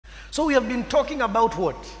So we have been talking about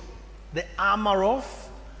what? The armor of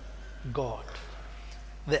God.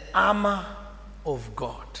 The armor of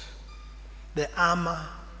God. The armor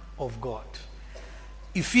of God.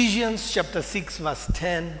 Ephesians chapter 6 verse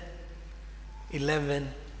 10, 11.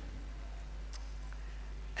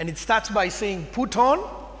 And it starts by saying, put on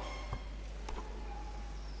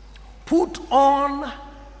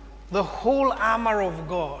the whole armor of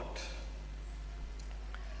God,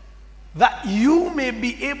 that you may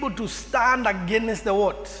be able to stand against the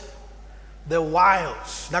what? The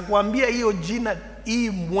wiles. Nakwambia hiyo jina, hii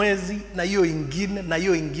mwezi na hiyo ingine na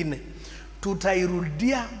hiyo ingine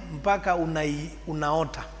tutairudia mpaka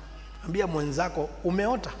unaota. Ambia mwenzako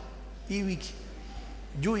umeota hii wiki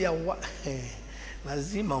juu ya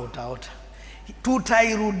lazima utaota.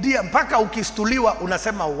 Tutairudia mpaka ukistuliwa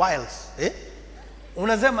unasema wiles.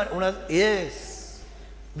 Unasema yes,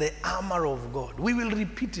 the armor of God. We will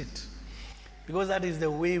repeat it because that is the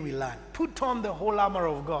way we learn. Put on the whole armor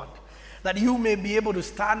of God, that you may be able to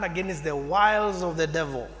stand against the wiles of the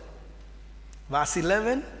devil. Verse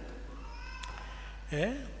 11.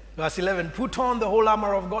 Verse 11. Put on the whole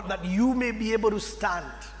armor of God, that you may be able to stand.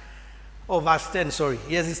 Oh, verse 10, sorry.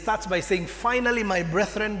 Yes, it starts by saying, finally, my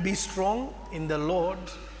brethren, be strong in the Lord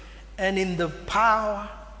and in the power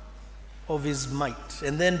of his might.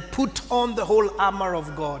 And then put on the whole armor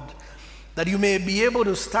of God, that you may be able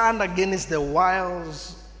to stand against the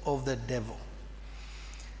wiles of the devil.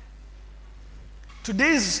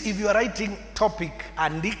 Today's, if you are writing topic,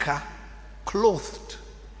 andika, clothed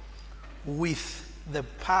with the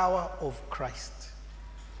power of Christ.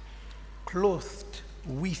 Clothed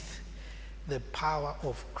with the power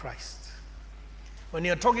of Christ. When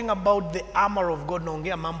you're talking about the armor of God,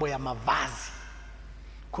 naongea mambo ya mavazi.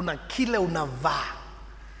 Kuna kile unavaa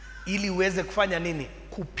ili uweze kufanya nini?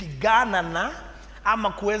 Kupigana na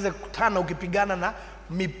ama kuweze kutana ukipigana na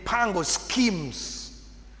mipango, schemes.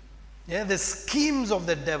 Yeah, the schemes of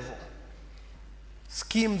the devil.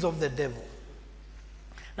 Schemes of the devil.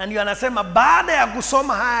 Na ndio anasema baada ya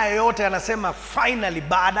kusoma haya yote anasema finally,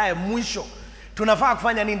 baada ya mwisho tunafaa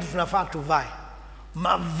kufanya nini? Tunafaa tuvae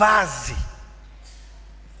mavazi.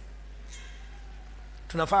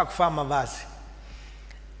 Tunafaa kuvaa mavazi.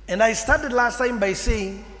 And I started last time by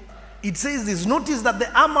saying, it says this, notice that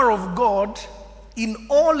the armor of God in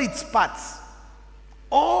all its parts,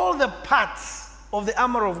 all the parts of the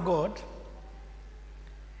armor of God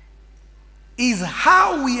is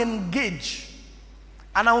how we engage.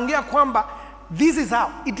 Anaongea kwamba this is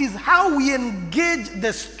how, it is how we engage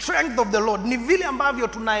the strength of the Lord. Ni vile ambavyo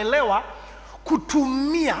tunaelewa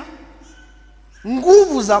kutumia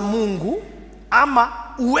nguvu za Mungu ama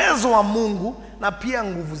uwezo wa Mungu na pia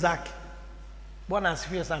nguvu zake. Bwana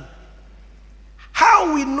asifiwe sana.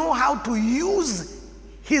 How we know how to use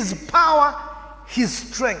his power, his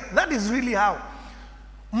strength. That is really how.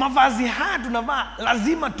 Mavazi haya tunavaa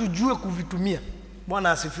lazima tujue kuvitumia.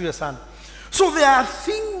 Bwana asifiwe sana. So there are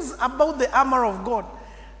things about the armor of God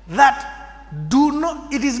that do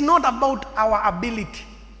not, it is not about our ability.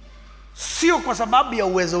 Sio kwa sababu ya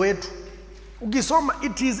uwezo wetu. Ukisoma,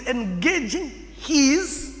 it is engaging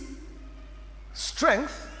his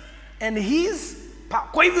strength and his power.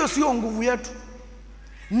 Kwa hivyo sio nguvu yetu,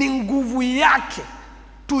 ni nguvu yake.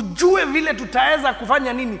 Tujue vile tutaweza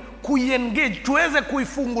kufanya nini? Kuiengage, tuweze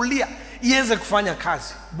kuifungulia iweze kufanya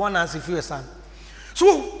kazi. Bwana asifiwe sana. So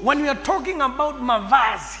when we are talking about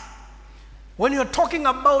mavazi, when you are talking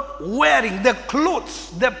about wearing the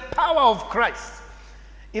clothes, the power of Christ,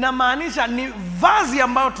 inamaanisha ni vazi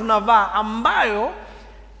ambayo tunavaa ambayo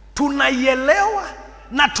tunaielewa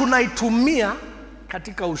na tunaitumia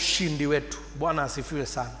katika ushindi wetu. Bwana asifiwe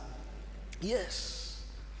sana. Yes.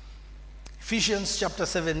 Ephesians chapter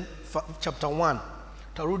 7, chapter 1.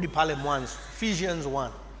 Tarudi pale mwanzo. Ephesians 1.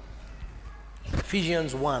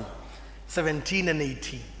 Ephesians 1, 17 and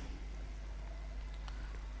 18.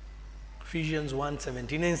 Ephesians 1,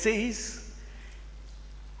 17. And it says,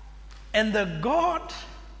 and the God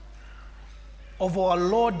of our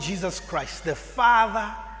Lord Jesus Christ, the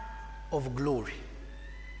Father of glory,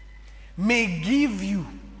 may give you,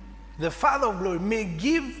 the Father of glory, may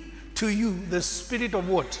give to you the spirit of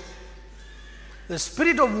what? The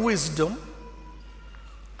spirit of wisdom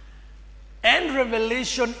and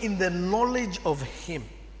revelation in the knowledge of him.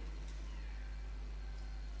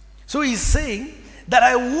 So he's saying that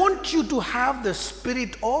I want you to have the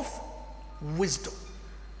spirit of wisdom.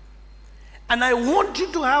 And I want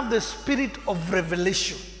you to have the spirit of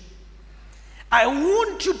revelation. I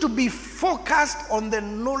want you to be focused on the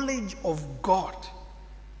knowledge of God.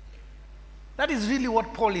 That is really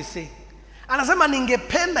what Paul is saying. Anasema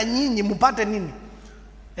ningependa nyinyi mpate nini?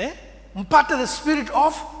 Mpate the spirit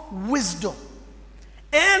of wisdom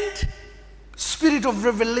and spirit of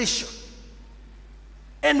revelation.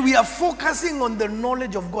 And we are focusing on the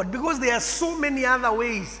knowledge of God because there are so many other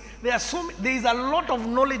ways. There is a lot of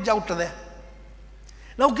knowledge out there.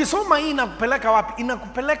 Na ukisoma hii inakupeleka wapi?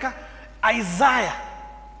 Inakupeleka Isaiah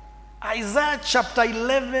chapter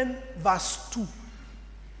 11 verse 2.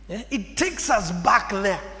 Yeah? It takes us back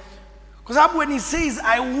there. Because when he says,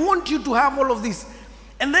 I want you to have all of this.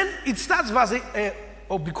 And then it starts verse 8.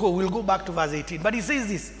 Because we'll go back to verse 18. But he says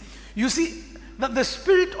this. You see, that the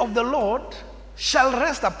Spirit of the Lord shall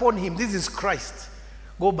rest upon him. This is Christ.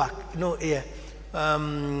 Go back.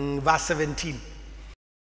 Verse 17.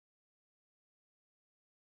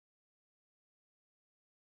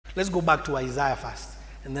 Let's go back to Isaiah first,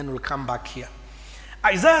 and then we'll come back here.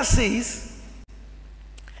 Isaiah says,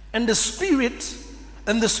 and the Spirit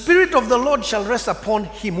of the Lord shall rest upon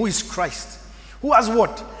him, who is Christ. Who has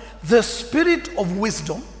what? The Spirit of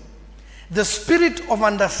wisdom, the Spirit of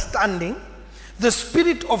understanding, the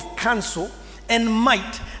Spirit of counsel and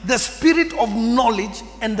might, the Spirit of knowledge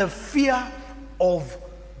and the fear of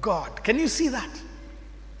God. Can you see that?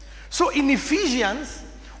 So in Ephesians,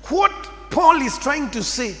 what Paul is trying to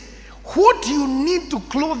say, what you need to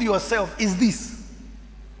clothe yourself is this.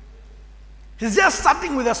 He's just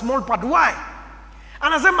starting with a small part. Why?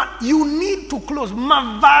 Anasema you need to clothe.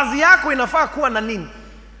 Mavazi yako inafaa kuwa na nini?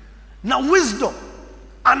 Na wisdom,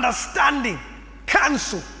 understanding,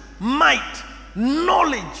 counsel, might,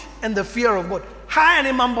 knowledge and the fear of God. Haya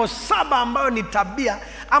ni mambo saba ambayo ni tabia,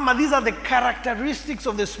 ama these are the characteristics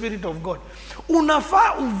of the Spirit of God.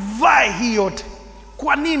 Unafaa uvae hii yote.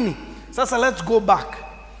 Kwa nini? Sasa let's go back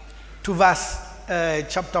to verse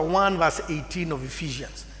chapter 1 verse 18 of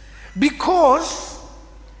Ephesians. Because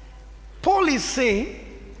Paul is saying,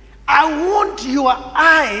 I want your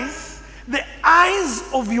eyes, the eyes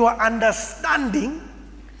of your understanding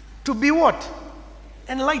to be what?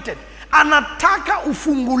 Enlightened. Anataka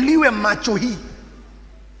ufunguliwe macho hii.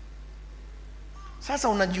 Sasa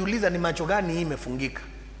unajiuliza ni macho gani hii imefungika?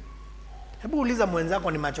 Hebu uliza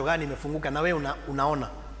mwenzako ni macho gani imefunguka na wewe unaona.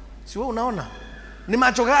 Si wewe unaona? Ni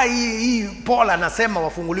macho gani hii Paul anasema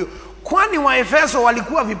wafunguliwe? Kwani Waefeso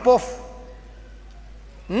walikuwa vipofu?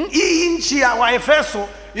 Hii nchi ya Waefeso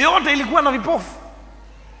yote ilikuwa na vipofu?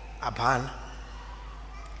 Hapana.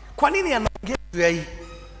 Kwa nini anaongea juu ya hii?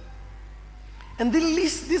 And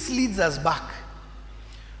this leads us back.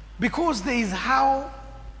 Because there is how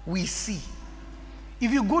we see.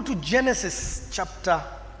 If you go to Genesis chapter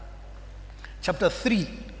 3,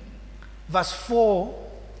 verse 4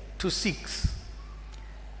 to 6.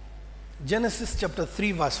 Genesis chapter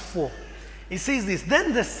 3, verse 4. It says this,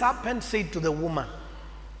 then the serpent said to the woman,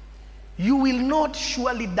 you will not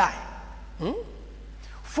surely die.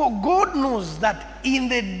 For God knows that in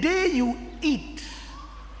the day you eat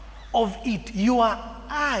of it, your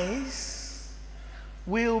eyes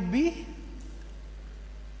will be.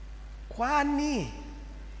 Kwani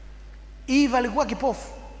Eve alikuwa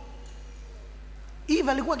kipofu?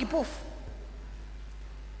 Eve alikuwa kipofu.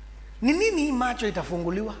 Ni nini macho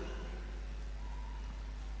itafunguliwa?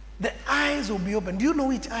 The eyes will be open. Do you know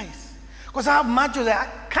which eyes? Kwa sababu macho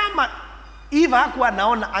kama Eve hakuwa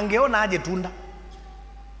anaona, angeona aje tunda?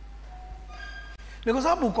 Ni kwa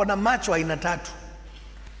sababu uko na macho aina tatu.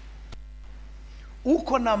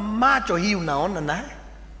 Uko na macho hii unaona naye.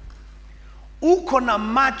 Uko na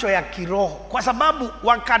macho ya kiroho. Kwa sababu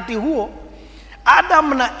wakati huo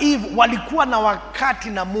Adam na Eve walikuwa na wakati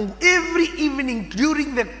na Mungu. Every evening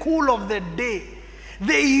during the cool of the day,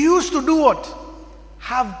 they used to do what?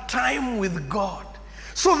 Have time with God.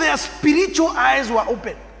 So their spiritual eyes were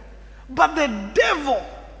open. But the devil,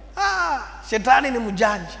 shetani ni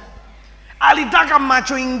mjanja, alitaka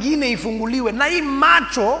macho ingine ifunguliwe. Na hii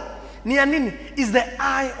macho ni ya nini? Is the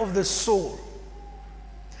eye of the soul.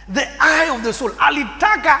 The eye of the soul.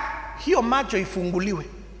 Alitaka hiyo macho ifunguliwe.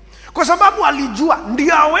 Kwa sababu alijua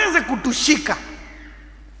ndio aweze kutushika.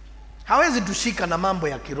 Hawezi tushika na mambo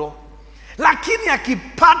ya kiroho. Lakini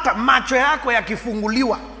akipata macho yako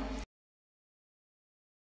yakifunguliwa,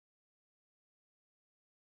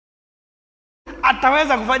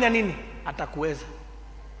 ataweza kufanya nini? Atakuweza.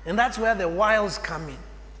 And that's where the wiles come in.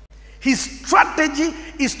 His strategy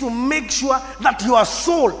is to make sure that your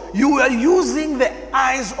soul, you are using the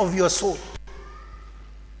eyes of your soul.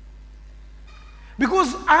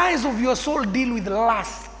 Because eyes of your soul deal with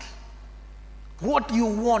lust. What you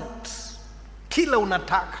want. Kila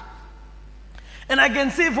unataka. And I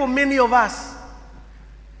can say for many of us,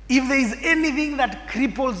 if there is anything that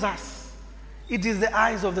cripples us, it is the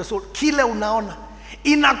eyes of the soul. Kila unaona.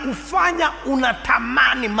 Inakufanya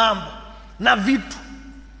unatamani mambo na vitu.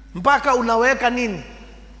 Mpaka unaweka nini?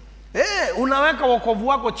 Unaweka wokovu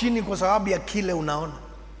wako chini kwa sababu ya kile unaona.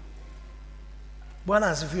 Bwana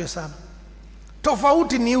asifiwe sana.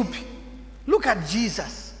 Tofauti ni upi? Look at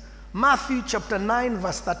Jesus. Matthew chapter 9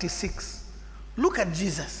 verse 36. Look at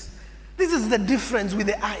Jesus. This is the difference with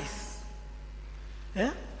the eyes.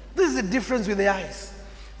 Yeah? This is the difference with the eyes.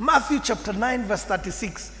 Matthew chapter 9 verse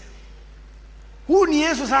 36. Huu ni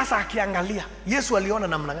Yesu sasa akiangalia. Yesu aliona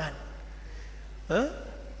namna gani?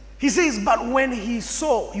 He says, but when he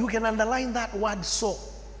saw, you can underline that word saw,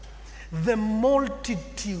 the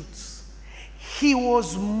multitudes, he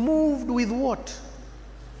was moved with what?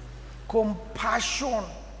 Compassion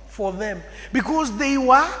for them. Because they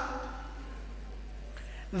were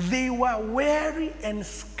weary and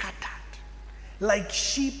scattered, like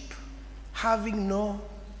sheep having no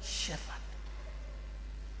shepherd.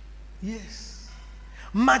 Yes.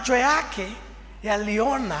 Macho yake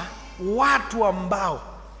yaliona watu ambao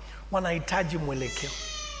wanahitaji mwelekeo.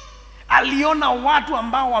 Aliona watu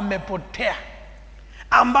ambao wamepotea,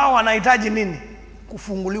 ambao wanahitaji nini?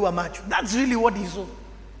 Kufunguliwa macho. That's really what he saw.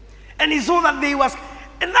 And he saw that they was,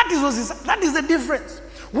 and that is the difference.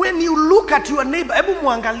 When you look at your neighbor, hebu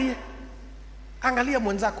muangalie. Angalia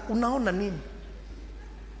mwenzako, unaona nini?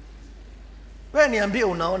 Wewe niambie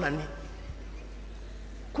unaona nini?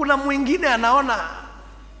 Kuna mwingine anaona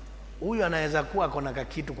huyu anaweza kuwa kona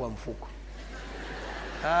kakitu kwa mfuko.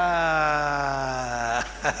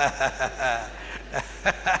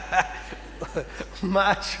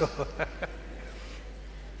 Macho.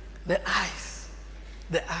 The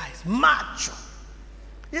eyes, macho.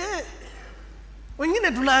 Yeah.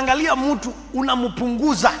 Wengine tunaangalia mtu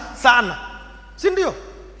unampunguza sana. Si ndio?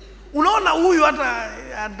 Unaona huyu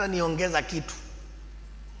hata niongeza kitu.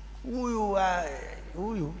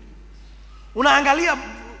 Huyu. Unaangalia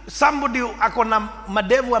somebody akona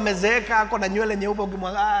madevu amezeeka, akona nywele nyeupe,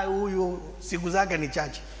 ukimwangalia huyu siku zake ni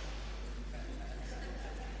chache.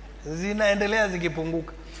 Zinaendelea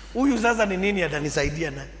zikipunguka. Huyu sasa ni nini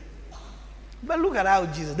atanisaidia naye? But look at how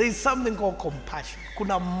Jesus, there is something called compassion.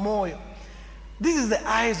 Kuna moyo. This is the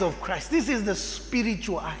eyes of Christ. This is the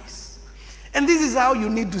spiritual eyes. And this is how you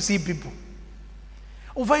need to see people.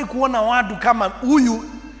 Ufai kuona watu kama huyu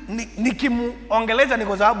nikimuongeleza ni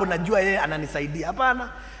kwa sababu najua yeye ananisaidia. Hapana,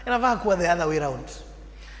 inafaa kuwa the other way around.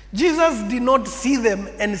 Jesus did not see them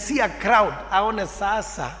and see a crowd. Aone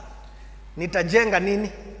sasa nitajenga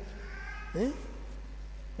nini?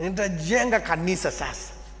 Nitajenga kanisa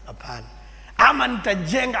sasa. Hapana. Ama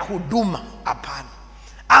nitajenga huduma. Hapana.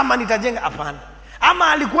 Ama nitajenga, hapana.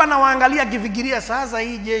 Ama alikuwa anawaangalia akifikiria sasa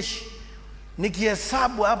hii jeshi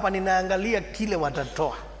nikihesabu hapa ninaangalia kile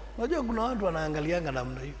watatoa. Unajua kuna watu wanaangalianga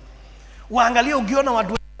namna hiyo. Waangalia ukiona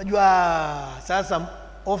watu unajua sasa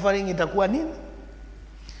offering itakuwa nini?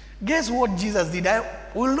 Guess what Jesus did? I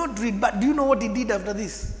will not read, but do you know what he did after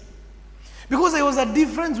this? Because there was a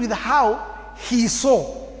difference with how he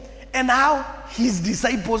saw and how his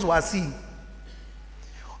disciples were seeing.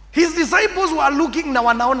 His disciples were looking na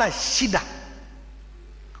wanaona shida.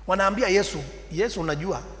 Wanaambia Yesu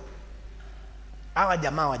unajua hawa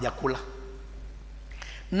jamaa wajakula.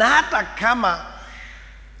 Na hata kama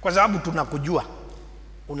kwa sababu tunakujua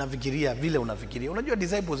unafikiria vile unafikiria. Unajua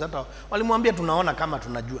disciples hata walimwambia tunaona kama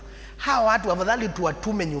tunajua. Hawa watu afadhali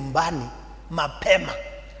tuwatume nyumbani mapema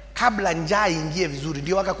kabla njaa ingie vizuri.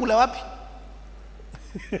 Ndio wakakula wapi?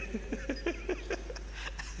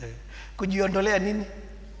 Kujiondolea nini?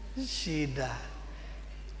 Shida.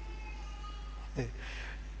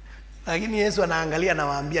 Lakini Yesu anaangalia na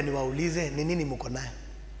waambia niwaulize ni nini mko nayo?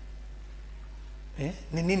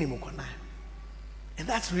 Ni nini mko nayo? And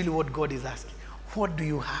that's really what God is asking. What do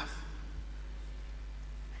you have?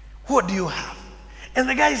 What do you have? And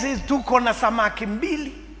the guy says tuko na samaki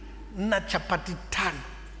 2 na chapati 5.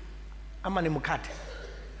 Ama ni mkate.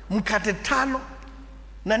 Mkate 5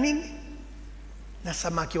 na nini? Na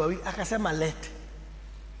samaki 2. Akasema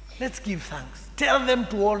let's give thanks. Tell them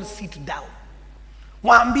to all sit down.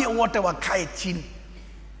 Waambie wote wakae chini.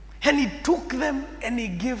 And he took them and he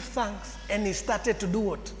gave thanks and he started to do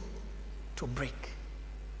what? To break.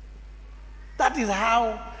 That is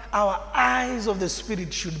how our eyes of the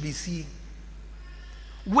spirit should be seeing.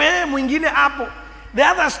 Where mwingine hapo, the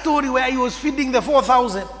other story where he was feeding the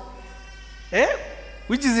 4,000,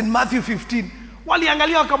 which is in Matthew 15.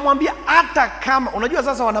 Waliangalia wakamwambia hata kama, unajua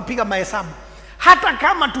sasa wanapiga mahesabu, hata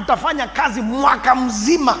kama tutafanya kazi mwaka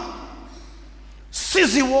mzima,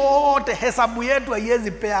 sisi wote hesabu yetu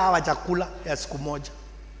haiwezi pea hawa chakula ya siku moja.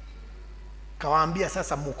 Kawaambia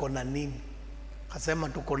sasa mko na nini? Akasema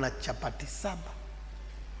tuko na chapati 7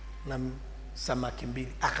 na samaki 2.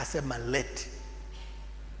 Akasema let.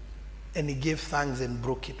 And he gave thanks and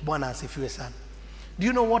broke it. Bwana asifiwe sana. Do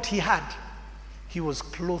you know what he had? He was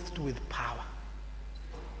clothed with power.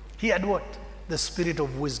 He had what? The spirit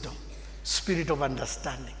of wisdom, spirit of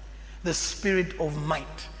understanding, the spirit of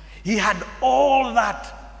might. He had all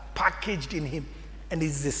that packaged in him, and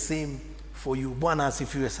it's the same for you. Bwana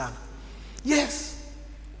asifiwe sana. Yes.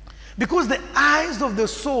 Because the eyes of the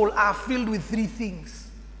soul are filled with three things.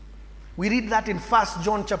 We read that in 1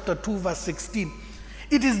 John chapter 2 verse 16.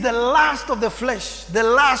 It is the lust of the flesh, the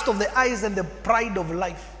lust of the eyes, and the pride of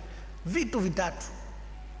life. Vitu vitatu.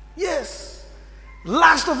 Yes.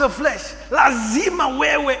 Lust of the flesh. Lazima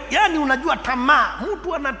wewe. Yani unajua tamaa.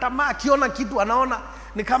 Mtu ana tamaa, akiona kitu anaona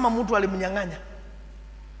ni kama mtu alimnyang'anya.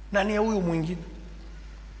 Na ni huyu mwingine.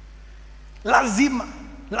 Lazima.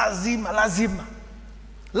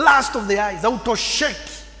 Lust of the eyes,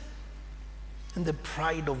 hautosheki. And the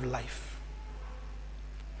pride of life.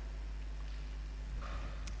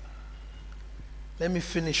 Let me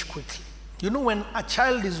finish quickly. You know, when a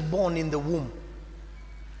child is born in the womb,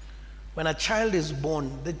 when a child is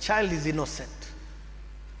born, the child is innocent.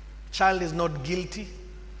 Child is not guilty.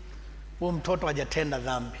 Huyo mtoto hajatenda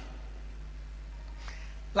dhambi.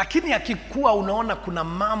 Lakini akikua unaona kuna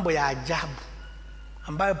mambo ya ajabu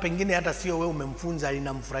ambayo pengine hata sio wewe umemfunza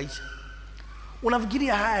inamfurahisha.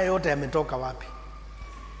 Unafikiria haya yote yametoka wapi?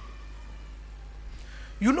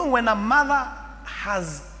 You know, when a mother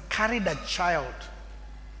has carried a child,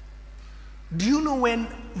 do you know when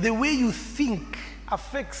the way you think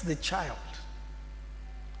affects the child?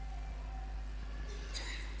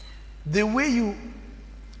 The way you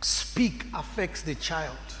speak affects the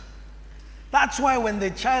child. That's why when the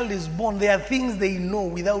child is born, there are things they know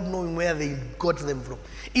without knowing where they got them from.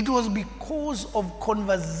 It was because of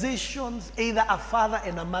conversations either a father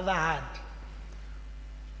and a mother had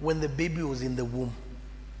when the baby was in the womb.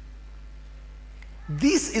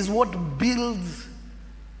 This is what builds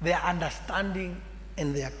their understanding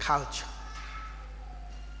and their culture.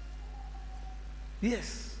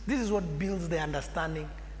 Yes, this is what builds their understanding,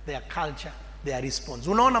 their culture, their response.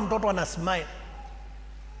 Unaona mtoto ana smile.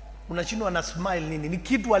 Unashindwa ana smile nini? Ni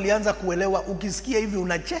kitu alianza kuelewa. Ukisikia hivi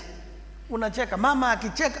unacheka. Mama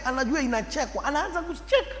akicheka anajua inachekwa, anaanza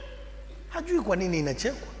kucheka. Hajui kwa nini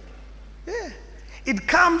inachekwa. Yeah.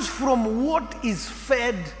 It comes from what is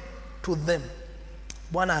fed to them.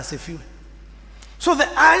 Bwana asifiwe. So the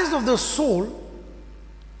eyes of the soul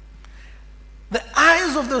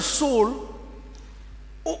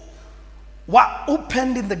were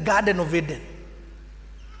opened in the Garden of Eden.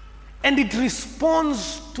 And it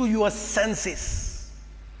responds to your senses,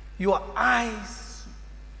 your eyes,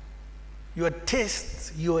 your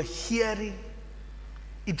taste, your hearing.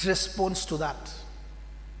 It responds to that.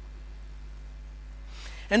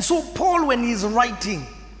 And so Paul, when he's writing,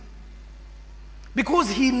 because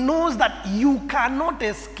he knows that you cannot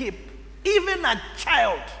escape, even a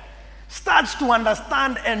child starts to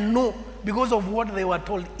understand and know because of what they were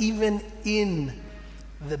told, even in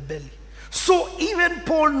the belly. So even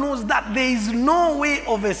Paul knows that there is no way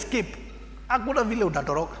of escape. Hakuna vile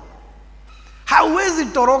utatoroka. Hawezi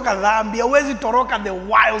toroka dhambi, hawezi toroka the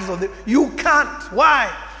wiles of the... You can't. Why?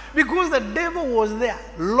 Because the devil was there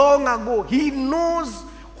long ago. He knows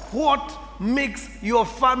what makes your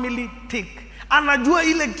family tick. Anajua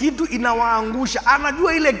ile kitu inawaangusha.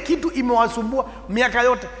 Anajua ile kitu imewasumbua miaka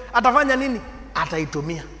yote. Atafanya nini?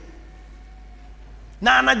 Ataitumia.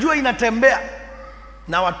 Na anajua inatembea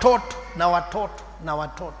na watoto.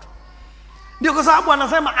 Ndio kwa sababu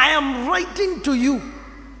anasema, I am writing to you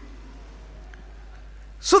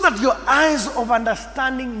so that your eyes of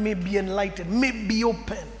understanding may be enlightened, may be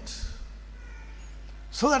opened,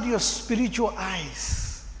 so that your spiritual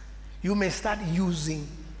eyes, you may start using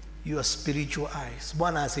your spiritual eyes.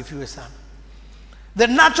 Bwana asifiwe sana. The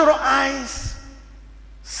natural eyes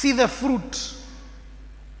see the fruit.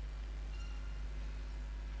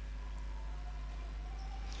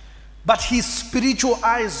 But his spiritual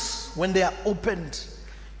eyes, when they are opened,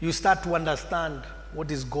 you start to understand what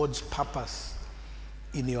is God's purpose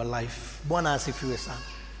in your life. Bwana asifiwe sana.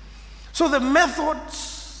 So the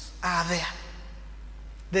methods are there.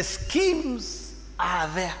 The schemes are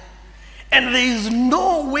there. And there is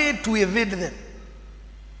no way to evade them.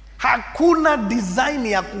 Hakuna design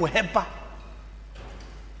ya kuhepa.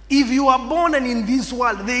 If you are born and in this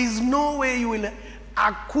world, there is no way you will...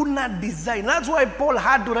 Hakuna design. That's why Paul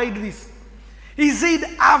had to write this. He said,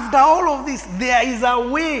 after all of this, there is a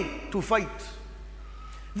way to fight.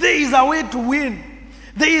 There is a way to win.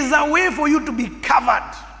 There is a way for you to be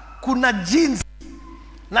covered. Kuna jinsi.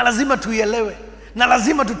 Na lazima tuielewe. Na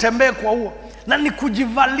lazima tutembee kwa huo. Na ni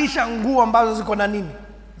kujivalisha nguo ambazo ziko na nini?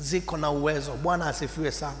 Ziko na uwezo. Bwana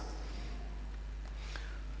asifiwe sana.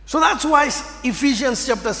 So that's why Ephesians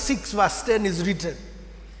chapter 6 verse 10 is written.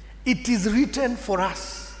 It is written for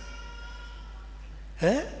us.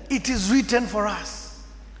 It is written for us.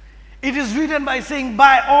 It is written by saying,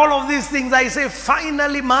 by all of these things I say,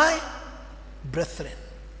 finally, my brethren,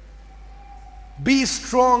 be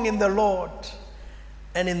strong in the Lord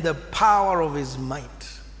and in the power of his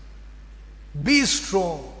might. Be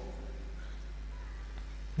strong.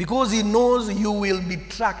 Because he knows you will be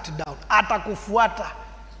tracked down. Atakufuata.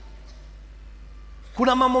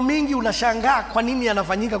 Kuna mambo mingi unashangaa kwa nini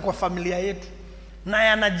yanafanyika kwa familia yetu na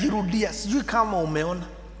yanajirudia. Sijui kama umeona.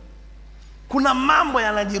 Kuna mambo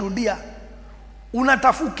yanajirudia.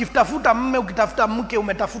 Ukitafuta mume, ukitafuta mke,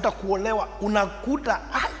 umetafuta kuolewa, unakuta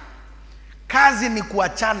kazi ni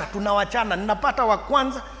kuachana, tunawachana. Ninapata wa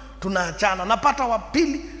kwanza, tunaachana. Napata wa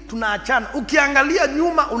pili, tunaachana. Ukiangalia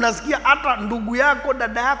nyuma unasikia hata ndugu yako,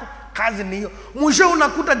 dada yako, kazi ni hiyo. Mwisho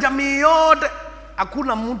unakuta jamii yote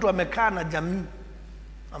hakuna mtu amekaa na jamii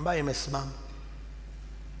ambaye imesimama.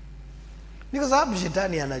 Ni kwa sababu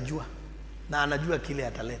shetani anajua na anajua kile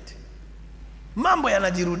atalete. Mambo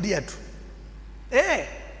yanajirudia tu.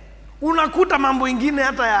 Unakuta mambo ingine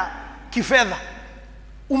hata ya kifedha.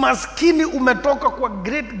 Umaskini umetoka kwa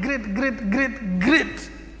great.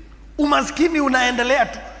 Umaskini unaendelea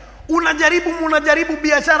tu. Unajaribu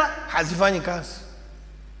biashara, hazifanyi kazi.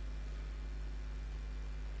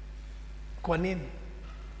 Kwa nini?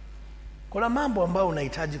 Kuna mambo ambayo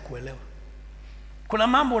unahitaji kuelewa. Kuna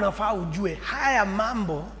mambo unafaa ujue. Haya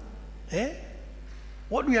mambo,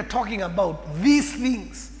 what we are talking about, these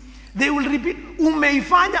things, they will repeat.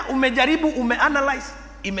 Umeifanya, umejaribu, umeanalyze,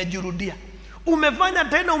 imejirudia. Umefanya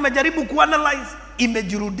tena, umejaribu kuanalyze,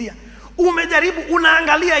 imejirudia. Umejaribu,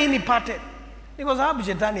 unaangalia hii ni pattern. Ni kwa sababu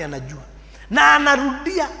shetani anajua. Na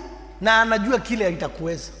anarudia, na anajua kile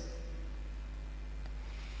itakuweza.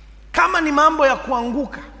 Kama ni mambo ya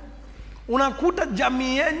kuanguka, unakuta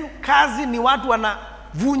jamii yenu, kazi ni watu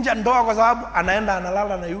wanavunja ndoa kwa sababu anaenda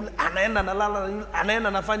analala na yule, anaenda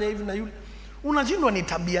anafanya hivi na yule. Unashindwa ni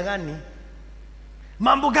tabia gani?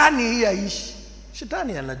 Mambo gani hii yaishi?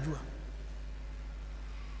 Shetani anajua.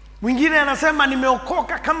 Mwingine anasema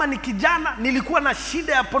nimeokoka, kama ni kijana nilikuwa na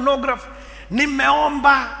shida ya pornography,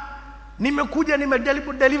 nimeomba, nimekuja,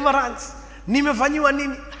 nimejaribu deliverance, nimefanyiwa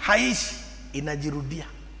nini, haishi, inajirudia.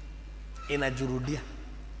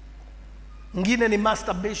 Wengine ni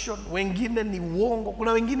masturbation, wengine ni uongo.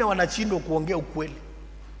 Kuna wengine wanashindwa kuongea ukweli.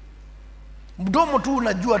 Mdomo tu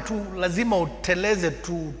unajua tu, lazima uteleze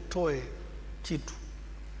tu, utoe kitu,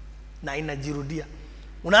 na inajirudia.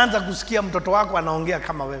 Unaanza kusikia mtoto wako anaongea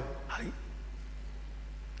kama wewe.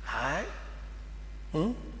 Hai.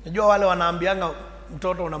 Unajua wale wanaambianga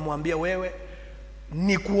mtoto, unamwambia wewe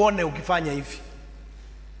ni kuone ukifanya hivi.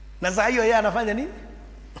 Na saa hiyo yeye anafanya nini?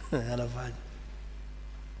 Anafanya.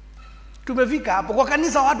 Tumefika hapo. Kwa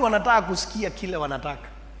kanisa watu wanataka kusikia kile wanataka.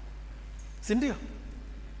 Si ndio?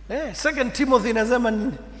 2 Timothy inasema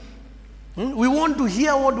nini? We want to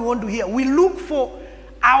hear what we want to hear. We look for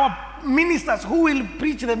our ministers who will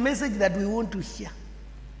preach the message that we want to hear.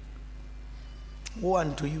 Woe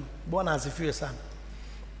unto you. Bwana asifiwe sana.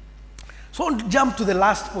 So I want to jump to the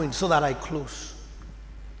last point so that I close.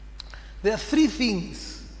 There are 3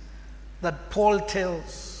 things that Paul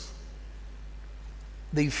tells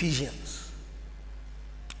the Ephesians.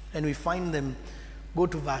 And we find them. Go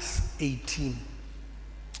to verse 18.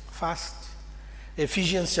 First,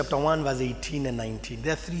 Ephesians chapter 1 verse 18 and 19.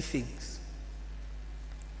 There are 3 things.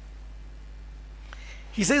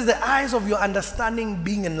 He says, the eyes of your understanding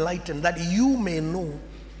being enlightened, that you may know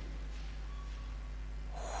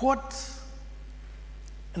what,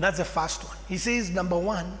 and that's the first one. He says, number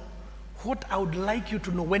 1, what I would like you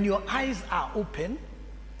to know, when your eyes are open,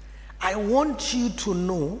 I want you to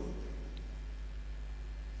know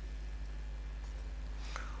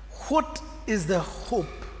what is the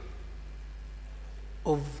hope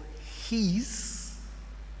of his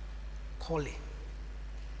calling.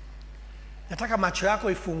 Nataka macho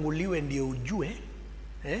yako ifunguliwe ndio ujue,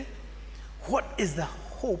 what is the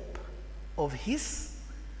hope of his.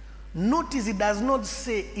 Notice it does not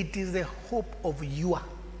say it is the hope of your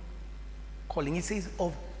calling. It says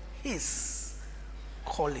of his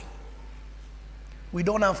calling. We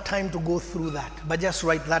don't have time to go through that, but just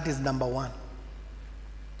write that is number 1.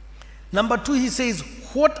 Number 2, he says,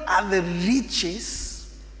 what are the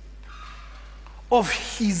riches of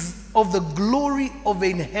the glory of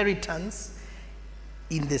inheritance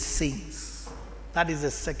in the saints? That is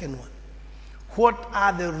the second one. What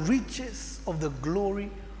are the riches of the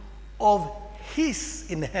glory of his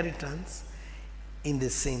inheritance in the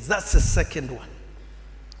saints? That's the second one.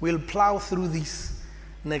 We'll plow through this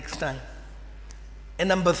next time. And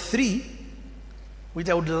number 3, which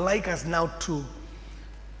I would like us now to,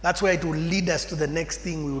 that's where it will lead us to the next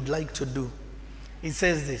thing we would like to do. It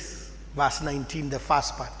says this, verse 19, the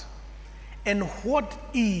first part. And what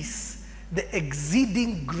is the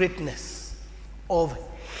exceeding greatness of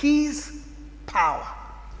his power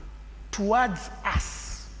towards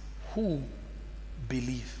us who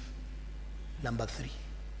believe? Number 3.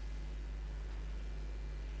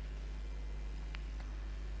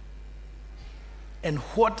 And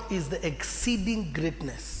what is the exceeding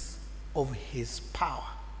greatness of his power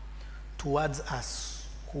towards us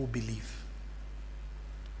who believe?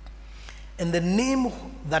 And the name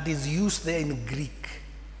that is used there in Greek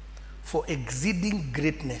for exceeding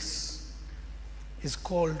greatness is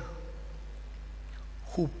called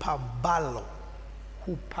hupabalo.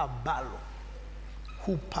 Hupabalo.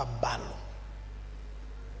 Hupabalo.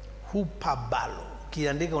 Hupabalo.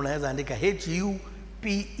 Kiandika unaweza andika H-U-P-E-R-B-A-L-L-O.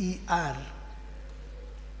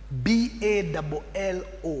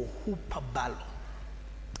 Hupabalo.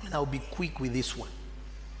 And I'll be quick with this one.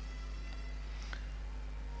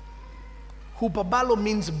 Hupabalo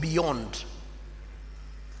means beyond.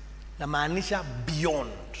 Namaanisha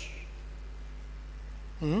beyond.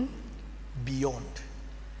 Beyond.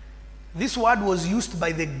 This word was used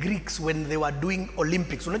by the Greeks when they were doing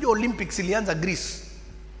Olympics. Unajua Olympics ilianza Greece.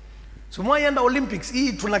 So mwaenda Olympics,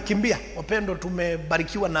 hii tunakimbia. Wapendo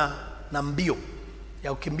tumebarikiwa na mbio.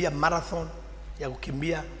 Ya kukimbia marathon, ya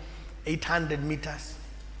kukimbia 800 meters.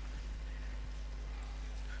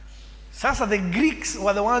 Sasa the Greeks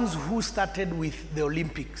were the ones who started with the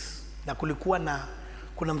Olympics. Na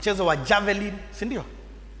kuna mchezo wa javelin, si ndio?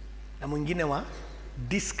 Na mwingine wa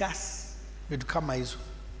discus, vitu kama hizo.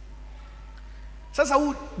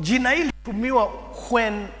 Sasa jina hili tumiwa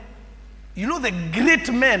when, you know, the great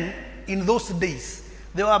men in those days,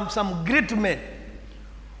 there were some great men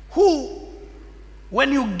who,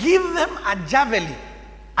 when you give them a javelin,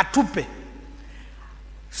 atupe,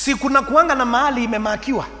 si kuna kuanga na mahali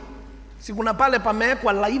imemakiwa, si kuna pale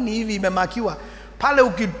pamewekwa laini hivi imemakiwa, pale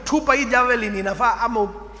ukitupa hii javelin inafaa,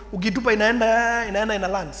 ama ukitupa inaenda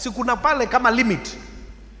land, si kuna pale kama limit.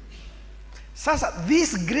 Sasa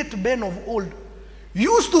these great men of old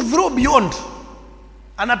used to throw beyond.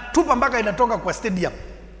 Anatupa mpaka inatoka kwa stadium.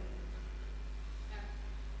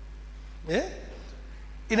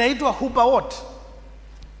 Inaitwa hupa what?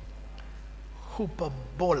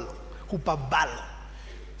 Hupabalo.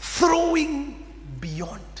 Throwing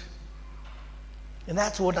beyond. And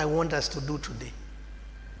that's what I want us to do today.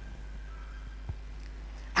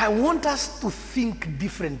 I want us to think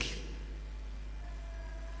differently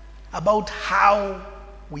about how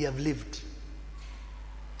we have lived.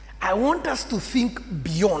 I want us to think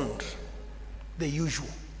beyond the usual.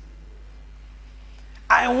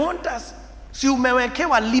 I want us, si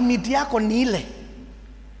umewekewa limit yako ni ile.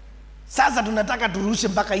 Sasa tunataka turushe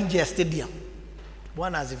mpaka nje ya stadium.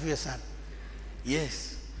 Bwana asifiwe sana.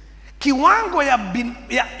 Yes. Kiwango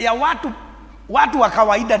ya watu wa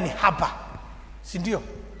kawaida ni hapa. Si ndio?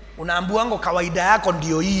 Unaambiwango kawaida yako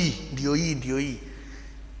ndio hii.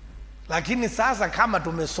 Lakini sasa kama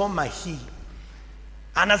tumesoma hii,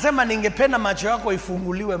 anasema ningependa macho yako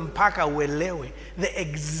ifunguliwe mpaka uelewe the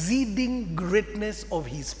exceeding greatness of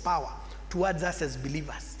his power towards us as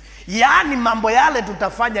believers. Yaani mambo yale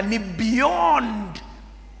tutafanya ni beyond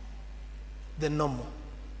the normal,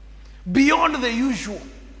 beyond the usual.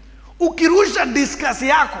 Ukirusha discuss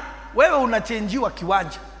yako, wewe unachenjiwa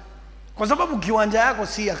kiwanja, kwa sababu kiwanja yako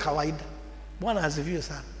si ya kawaida. Bwana asifiwe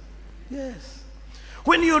sana. Yes.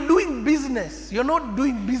 When you're doing business, you're not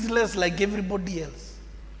doing business like everybody else.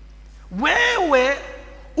 Wewe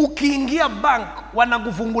ukiingia bank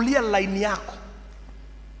wanakufungulia line yako.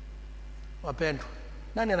 Wapendwa,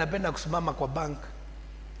 nani anapenda kusimama kwa bank?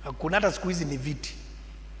 Hakuna, hata siku hizi ni viti.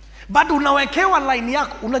 But unawekewa line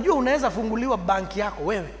yako, unajua unaweza funguliwa bank yako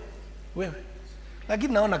wewe.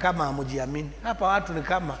 Lakini naona kama hamujiamini. Hapa watu ni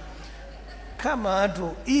kama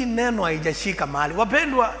watu, hii neno haijashika mahali.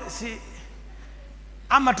 Wapendwa,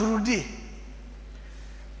 ama turudie.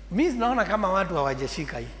 Mimi naona kama watu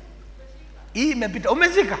hawajashika hii. Hii imepita.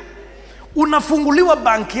 Umeshika? Unafunguliwa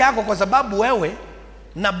banki yako kwa sababu wewe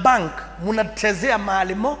na bank mnachezea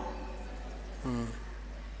mahali mo.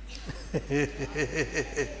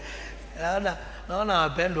 Naona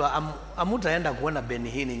wapendwa, amutaenda kuona beni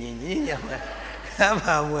hini nyinyi. Kama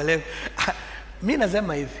amuelewe. Mimi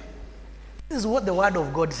nasema hivi. This is what the word of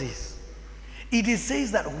God says. It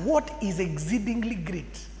says that what is exceedingly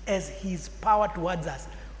great as his power towards us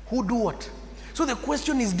who do what? So the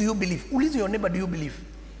question is, do you believe? Ulize your neighbor, do you believe?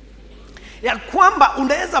 Ya kwamba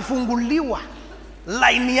unaweza funguliwa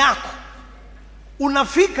line yako.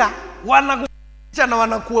 Unafika Na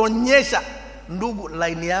wanakuonyesha, ndugu,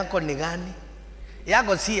 line yako ni gani?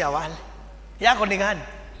 Yako si ya wale. Yako ni gani?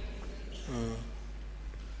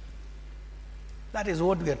 That is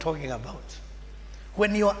what we are talking about.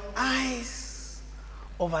 When your eyes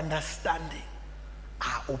of understanding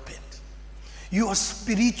are opened, your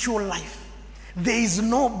spiritual life, there is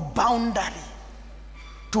no boundary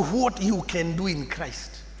to what you can do in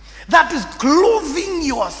Christ. That is clothing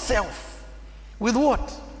yourself with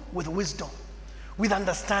what? With wisdom, with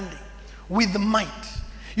understanding, with might.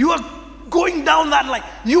 You are going down that line.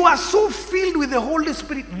 You are so filled with the Holy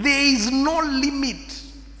Spirit, there is no limit.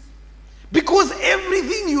 Because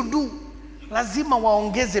everything you do, lazima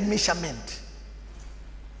waongeze measurement.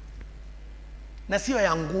 Na sio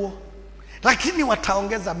ya nguo, lakini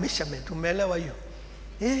wataongeza measurement. Umeelewa hiyo?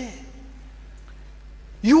 Yeah.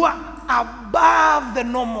 You are above the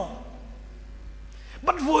normal.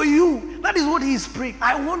 But for you, that is what he is praying.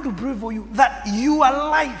 I want to pray for you that your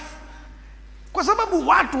life, kwa sababu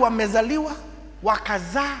watu wamezaliwa,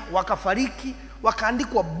 wakazaa, wakafariki,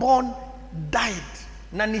 wakaandikwa born, died,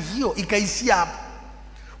 na ni hiyo ikaishia hapo.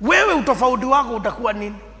 Wewe utofauti wako utakuwa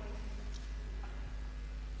nini?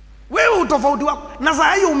 Wewe utofauti wako, na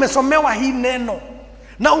saa hiyo umesomewa hii neno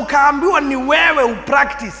na ukaambiwa ni wewe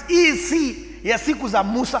upractice. Hii si ya siku za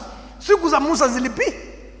Musa. Siku za Musa zilipi?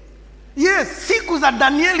 Yes, siku za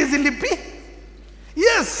Danieli zilipi?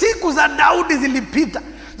 Yes, siku za Daudi zilipita.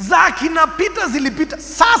 Za kina Peter zilipita.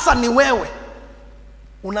 Sasa ni wewe.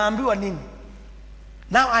 Unaambiwa nini?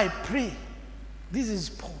 Now I pray, this is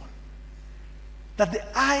Paul, that the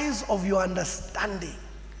eyes of your understanding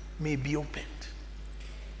may be opened.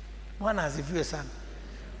 Bwana asifiwe sana.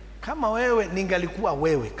 Kama wewe ningalikuwa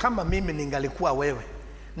wewe, kama mimi ningalikuwa wewe,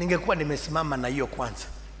 ningekuwa nimesimama na hiyo kwanza.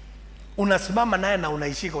 Unasimama naye na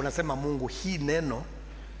unaishika, unasema Mungu, hii neno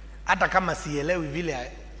hata kama sielewi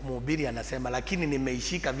vile mhubiri anasema, lakini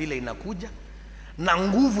nimeishika vile inakuja na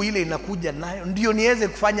nguvu ile inakuja nayo, ndio niweze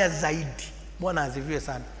kufanya zaidi. Bwana asifiwe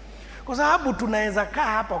sana. Kwa sababu tunaweza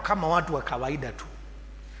kaa hapa kama watu wa kawaida tu,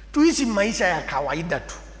 tuishi maisha ya kawaida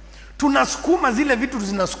tu, tunasukuma zile vitu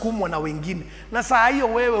zinasukumwa na wengine, na saa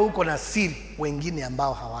hiyo wewe uko na siri wengine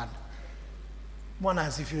ambao hawana. Bwana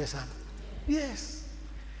asifiwe sana. Yes,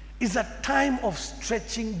 it's a time of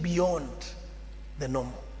stretching beyond the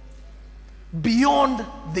normal, beyond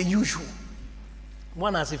the usual.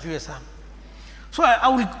 Bwana asifiwe sana. So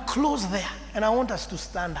I will close there, and I want us to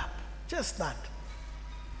stand up. Just stand.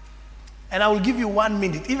 And I will give you 1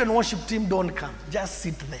 minute. Even worship team don't come. Just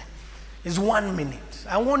sit there. It's 1 minute.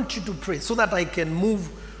 I want you to pray so that I can move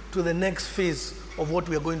to the next phase of what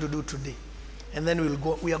we are going to do today. And then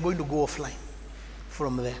we are going to go offline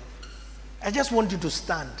from there. I just want you to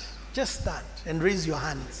stand. Just stand and raise your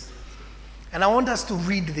hands. And I want us to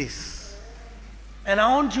read this. And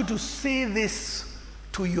I want you to say this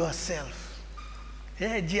to yourself.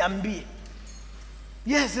 Yeah, jiambie.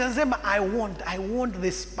 Yes, I want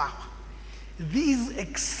this power. This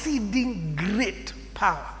exceeding great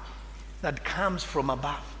power that comes from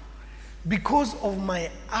above, because of my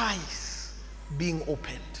eyes being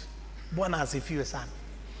opened. Bwana asifiwe sana.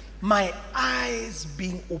 My eyes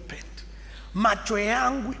being opened. Macho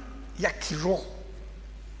yangu ya kiroho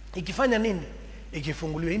ikifanya nini?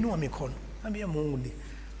 Ikifunguliwa. Inua mikono. Ambia Mungu ni